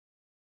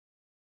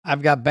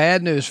I've got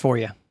bad news for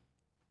you.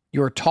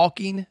 You're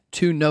talking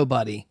to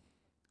nobody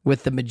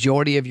with the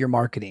majority of your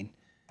marketing.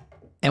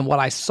 And what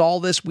I saw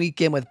this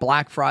weekend with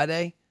Black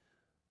Friday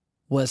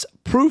was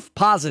proof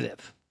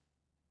positive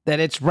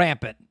that it's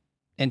rampant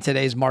in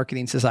today's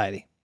marketing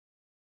society.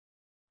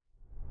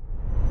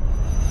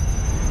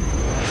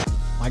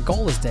 My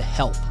goal is to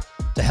help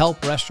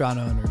restaurant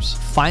owners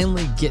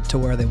finally get to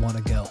where they want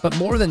to go. But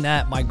more than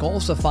that, my goal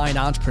is to find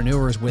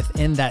entrepreneurs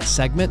within that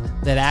segment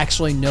that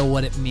actually know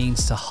what it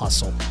means to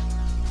hustle.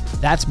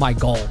 That's my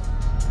goal.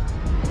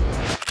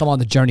 Come on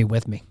the journey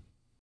with me.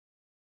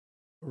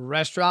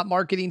 Restaurant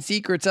Marketing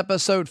Secrets,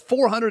 episode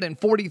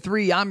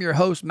 443. I'm your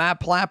host,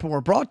 Matt Plapp, and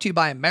we're brought to you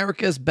by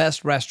America's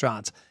Best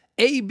Restaurants.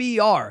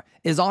 ABR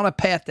is on a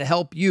path to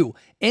help you,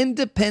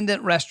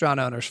 independent restaurant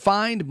owners,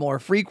 find more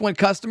frequent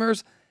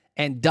customers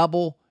and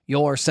double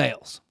your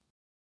sales.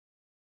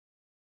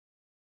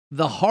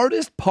 The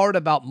hardest part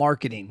about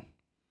marketing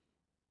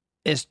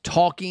is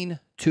talking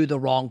to the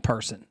wrong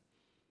person.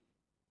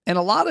 And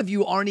a lot of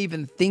you aren't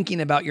even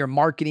thinking about your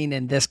marketing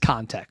in this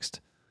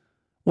context.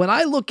 When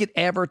I look at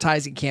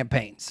advertising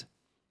campaigns,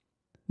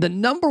 the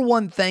number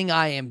one thing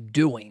I am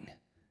doing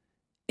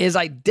is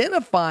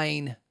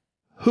identifying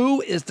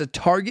who is the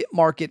target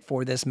market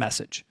for this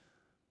message.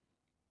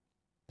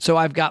 So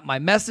I've got my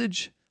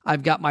message,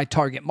 I've got my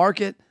target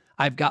market,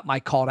 I've got my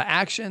call to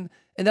action,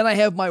 and then I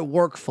have my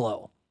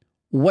workflow.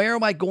 Where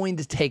am I going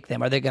to take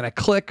them? Are they going to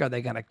click? Are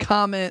they going to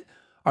comment?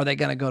 Are they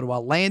going to go to a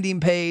landing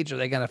page? Are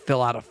they going to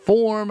fill out a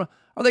form?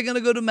 Are they going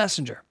to go to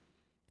Messenger?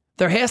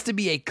 There has to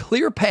be a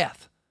clear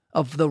path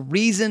of the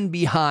reason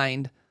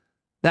behind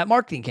that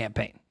marketing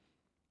campaign.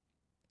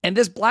 And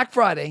this Black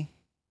Friday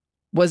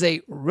was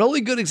a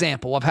really good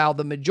example of how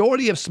the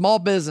majority of small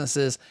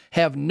businesses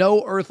have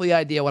no earthly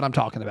idea what I'm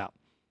talking about.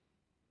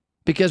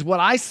 Because what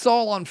I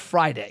saw on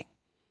Friday,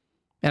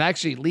 and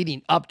actually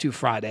leading up to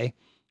Friday,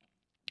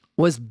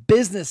 was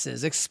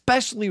businesses,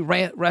 especially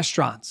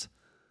restaurants,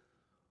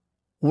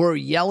 were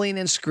yelling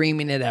and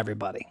screaming at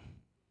everybody.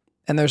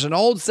 And there's an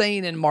old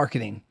saying in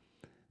marketing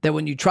that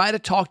when you try to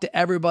talk to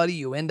everybody,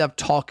 you end up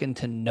talking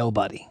to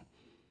nobody.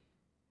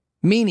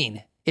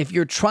 Meaning, if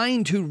you're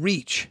trying to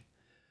reach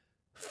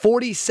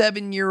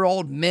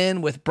 47-year-old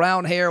men with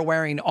brown hair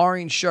wearing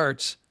orange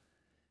shirts,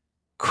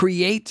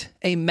 create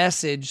a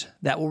message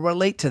that will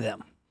relate to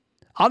them.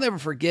 I'll never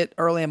forget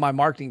early in my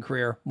marketing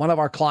career, one of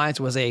our clients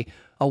was a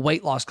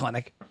weight loss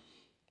clinic.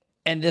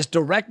 And this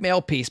direct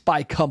mail piece,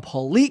 by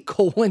complete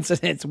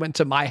coincidence, went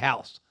to my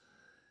house.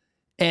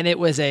 And it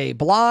was a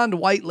blonde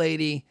white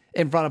lady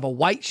in front of a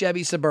white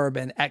Chevy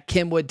Suburban at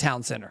Kenwood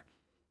Town Center.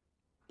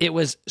 It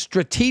was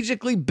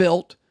strategically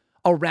built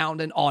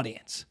around an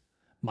audience.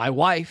 My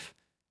wife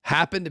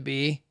happened to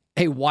be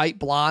a white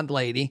blonde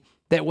lady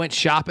that went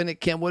shopping at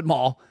Kenwood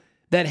Mall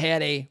that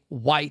had a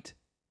white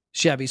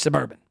Chevy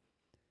Suburban.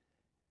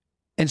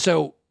 And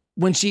so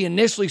when she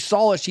initially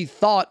saw it, she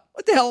thought,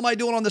 what the hell am I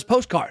doing on this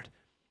postcard?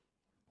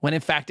 When in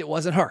fact, it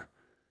wasn't her.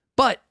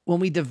 But when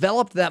we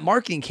developed that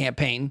marketing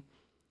campaign,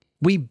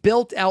 we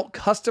built out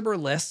customer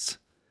lists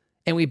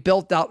and we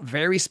built out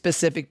very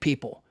specific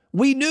people.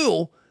 We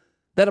knew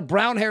that a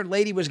brown-haired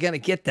lady was going to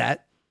get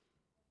that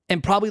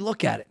and probably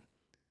look at it.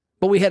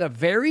 But we had a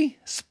very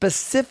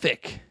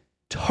specific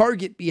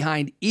target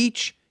behind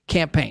each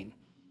campaign.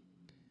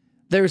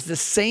 There's the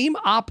same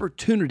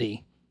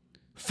opportunity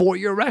for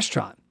your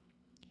restaurant.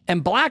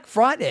 And Black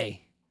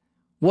Friday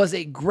was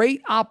a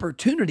great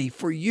opportunity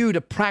for you to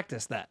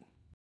practice that.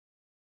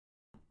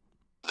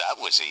 That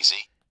was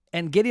easy.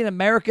 And getting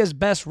America's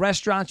Best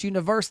Restaurants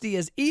University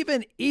is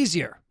even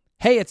easier.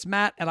 Hey, it's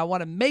Matt, and I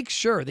want to make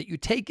sure that you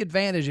take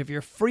advantage of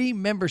your free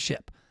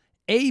membership,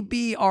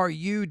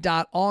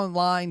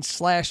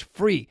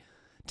 abru.online/free,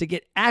 to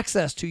get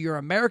access to your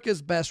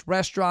America's Best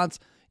Restaurants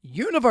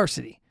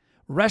University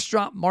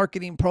restaurant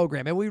marketing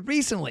program. And we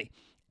recently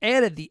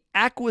added the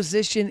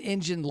Acquisition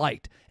Engine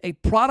Lite, a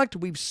product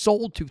we've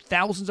sold to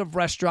thousands of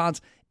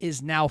restaurants,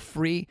 is now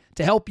free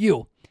to help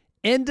you,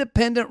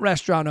 independent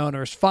restaurant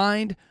owners,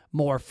 find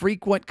more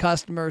frequent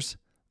customers.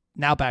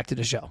 Now back to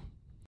the show.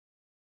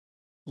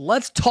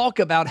 Let's talk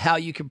about how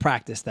you can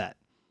practice that.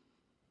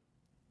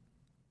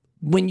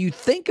 When you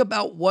think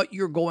about what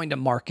you're going to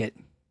market,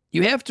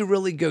 you have to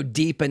really go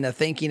deep into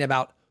thinking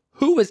about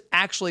who is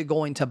actually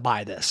going to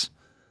buy this.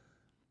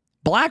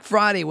 Black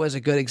Friday was a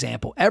good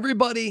example.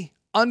 Everybody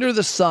under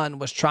the sun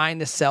was trying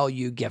to sell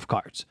you gift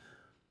cards.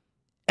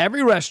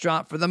 Every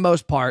restaurant, for the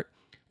most part,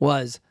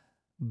 was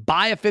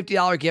buy a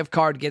 $50 gift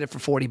card, get it for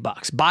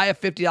 $40. Buy a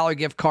 $50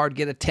 gift card,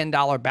 get a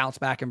 $10 bounce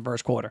back in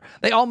first quarter.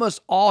 They almost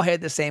all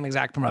had the same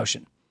exact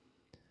promotion.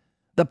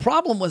 The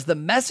problem was the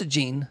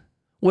messaging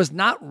was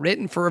not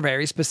written for a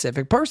very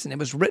specific person. It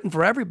was written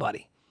for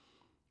everybody.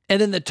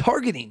 And then the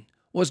targeting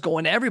was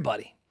going to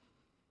everybody.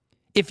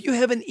 If you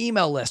have an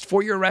email list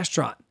for your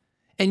restaurant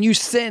and you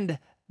send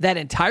that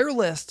entire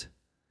list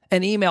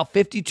an email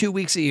 52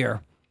 weeks a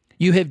year,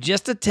 you have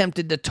just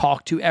attempted to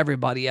talk to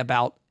everybody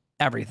about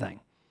everything.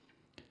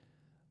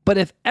 But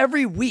if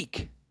every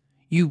week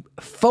you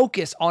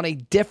focus on a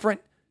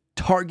different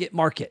target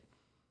market,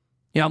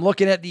 I'm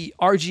looking at the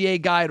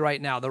RGA guide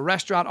right now, the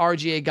restaurant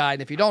RGA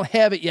guide. If you don't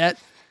have it yet,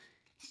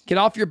 get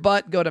off your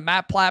butt, go to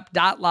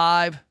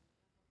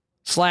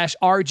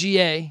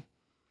mattplapp.live/RGA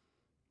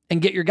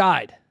and get your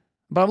guide.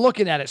 But I'm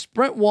looking at it.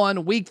 Sprint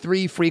 1, week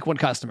 3, frequent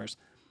customers.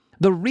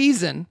 The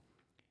reason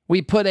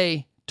we put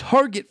a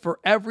target for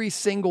every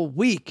single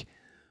week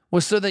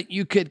was so that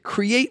you could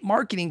create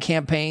marketing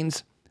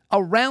campaigns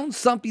around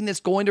something that's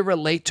going to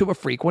relate to a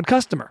frequent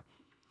customer.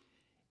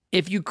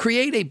 If you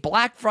create a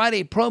Black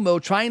Friday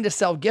promo trying to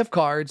sell gift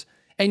cards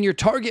and your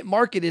target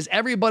market is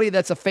everybody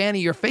that's a fan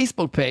of your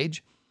Facebook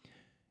page,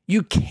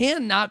 you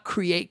cannot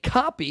create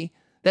copy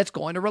that's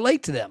going to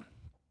relate to them.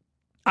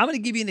 I'm going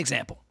to give you an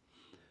example.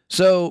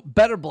 So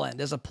Better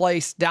Blend is a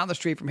place down the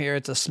street from here.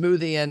 It's a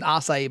smoothie and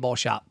acai bowl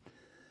shop.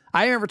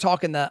 I remember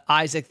talking to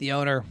Isaac, the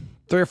owner,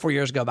 3 or 4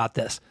 years ago about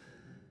this,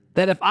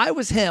 that if I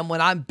was him, when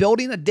I'm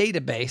building a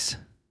database,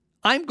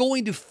 I'm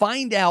going to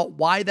find out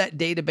why that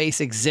database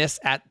exists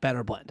at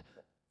Better Blend.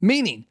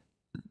 Meaning,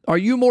 are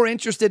you more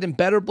interested in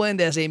Better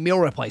Blend as a meal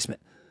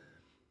replacement?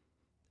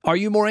 Are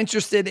you more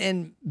interested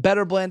in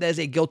Better Blend as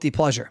a guilty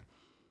pleasure?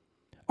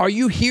 Are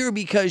you here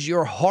because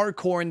you're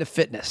hardcore into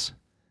fitness?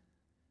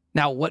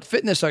 Now, what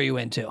fitness are you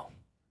into?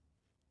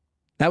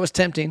 That was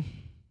tempting,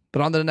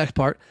 but on to the next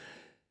part.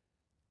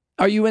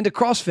 Are you into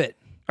CrossFit?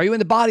 Are you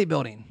into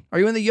bodybuilding? Are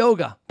you into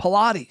yoga,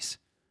 Pilates?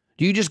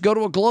 Do you just go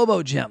to a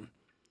Globo gym?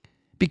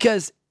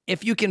 Because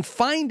if you can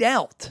find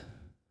out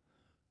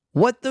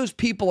what those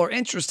people are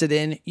interested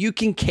in, you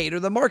can cater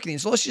the marketing.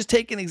 So let's just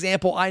take an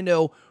example I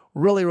know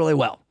really, really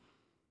well.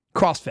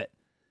 CrossFit.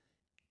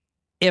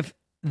 If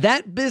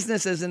that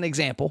business, as an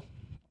example,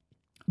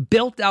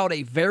 built out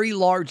a very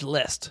large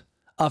list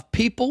of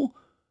people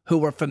who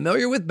were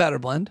familiar with Better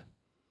Blend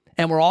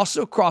and were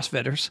also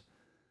CrossFitters,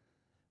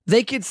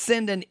 they could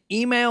send an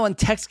email and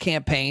text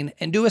campaign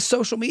and do a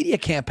social media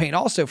campaign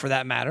also, for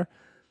that matter,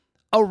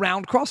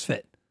 around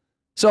CrossFit.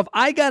 So if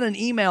I got an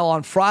email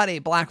on Friday,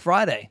 Black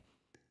Friday,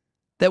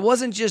 that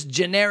wasn't just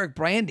generic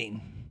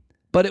branding,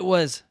 but it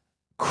was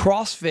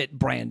CrossFit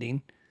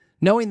branding,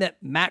 knowing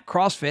that Matt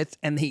CrossFits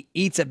and he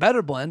eats at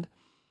Better Blend,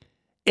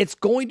 it's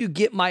going to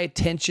get my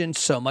attention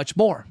so much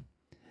more.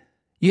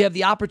 You have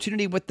the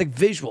opportunity with the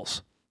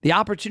visuals, the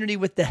opportunity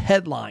with the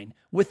headline,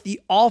 with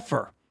the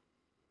offer,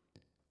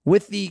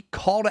 with the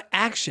call to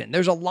action.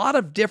 There's a lot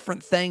of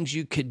different things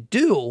you could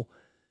do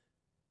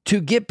to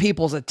get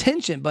people's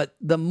attention, but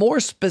the more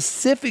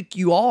specific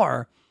you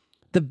are,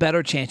 the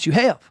better chance you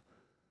have.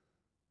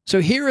 So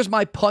here is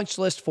my punch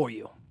list for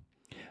you.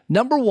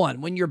 Number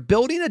 1, when you're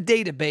building a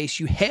database,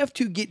 you have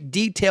to get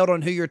detailed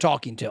on who you're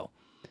talking to.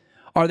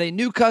 Are they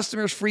new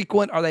customers,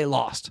 frequent? Are they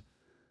lost?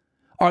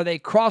 Are they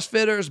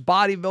CrossFitters,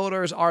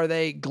 bodybuilders? Are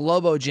they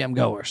Globo gym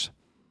goers?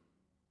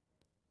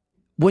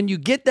 When you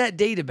get that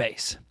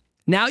database,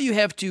 now you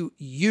have to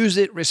use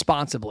it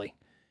responsibly.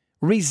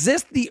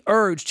 Resist the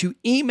urge to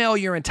email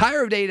your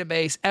entire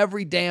database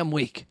every damn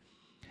week.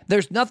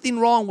 There's nothing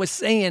wrong with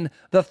saying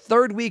the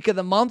 3rd week of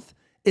the month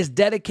is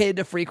dedicated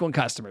to frequent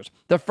customers.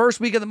 The 1st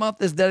week of the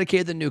month is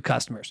dedicated to new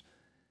customers.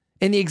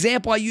 In the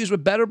example I use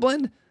with Better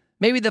Blend,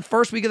 maybe the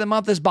 1st week of the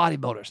month is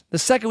bodybuilders. The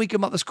 2nd week of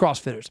the month is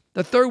CrossFitters.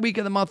 The 3rd week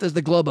of the month is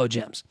the Globo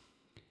gyms.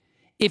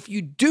 If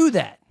you do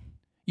that,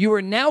 you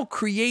are now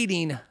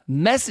creating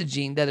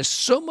messaging that is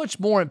so much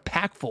more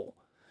impactful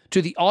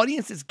to the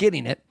audience that's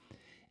getting it.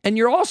 And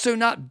you're also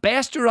not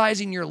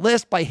bastardizing your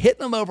list by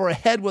hitting them over a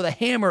head with a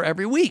hammer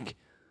every week.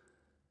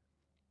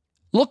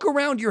 Look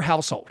around your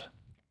household.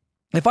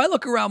 If I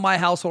look around my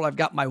household, I've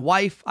got my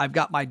wife, I've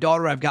got my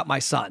daughter, I've got my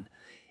son.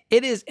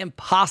 It is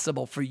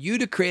impossible for you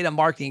to create a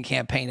marketing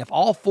campaign if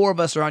all 4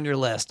 of us are on your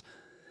list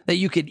that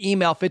you could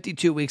email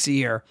 52 weeks a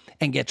year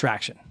and get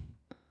traction.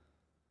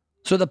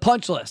 So the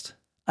punch list,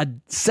 a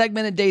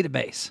segmented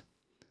database.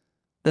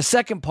 The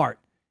second part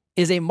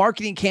is a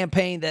marketing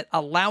campaign that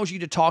allows you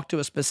to talk to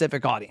a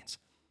specific audience.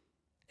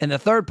 And the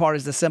third part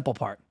is the simple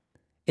part.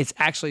 It's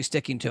actually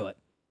sticking to it.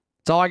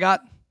 That's all I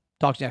got.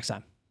 Talk to you next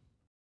time.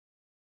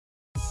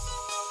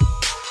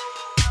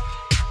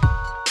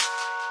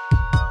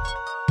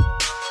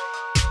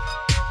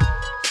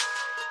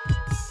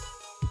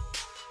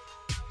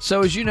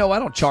 So as you know, I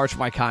don't charge for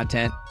my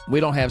content. We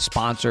don't have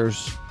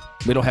sponsors.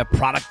 We don't have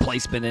product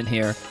placement in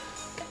here.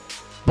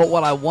 But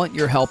what I want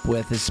your help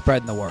with is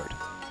spreading the word.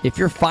 If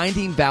you're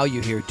finding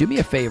value here, do me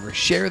a favor.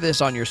 Share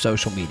this on your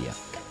social media.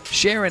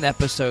 Share an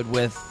episode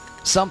with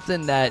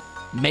something that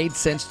made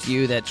sense to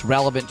you, that's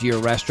relevant to your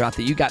restaurant,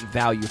 that you got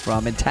value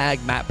from, and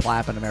tag Matt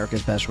Plapp and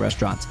America's Best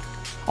Restaurants.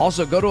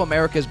 Also, go to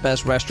America's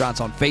Best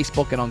Restaurants on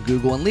Facebook and on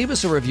Google and leave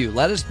us a review.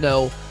 Let us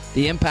know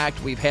the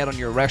impact we've had on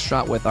your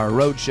restaurant with our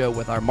roadshow,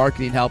 with our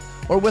marketing help,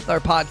 or with our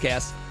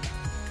podcast.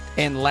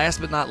 And last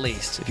but not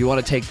least, if you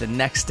want to take the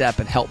next step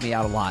and help me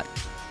out a lot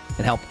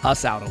and help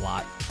us out a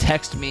lot,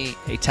 text me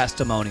a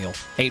testimonial,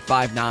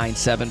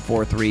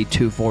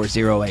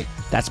 859-743-2408.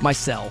 That's my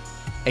cell.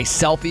 A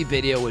selfie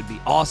video would be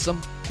awesome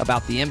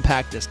about the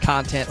impact this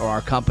content or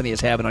our company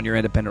is having on your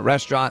independent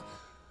restaurant.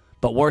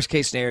 But worst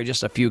case scenario,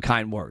 just a few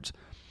kind words.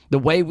 The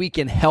way we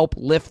can help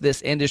lift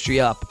this industry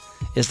up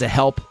is to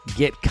help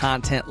get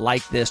content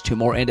like this to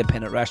more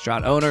independent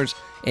restaurant owners,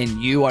 and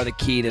you are the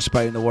key to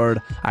spreading the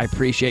word. I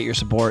appreciate your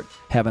support.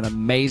 Have an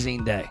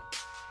amazing day.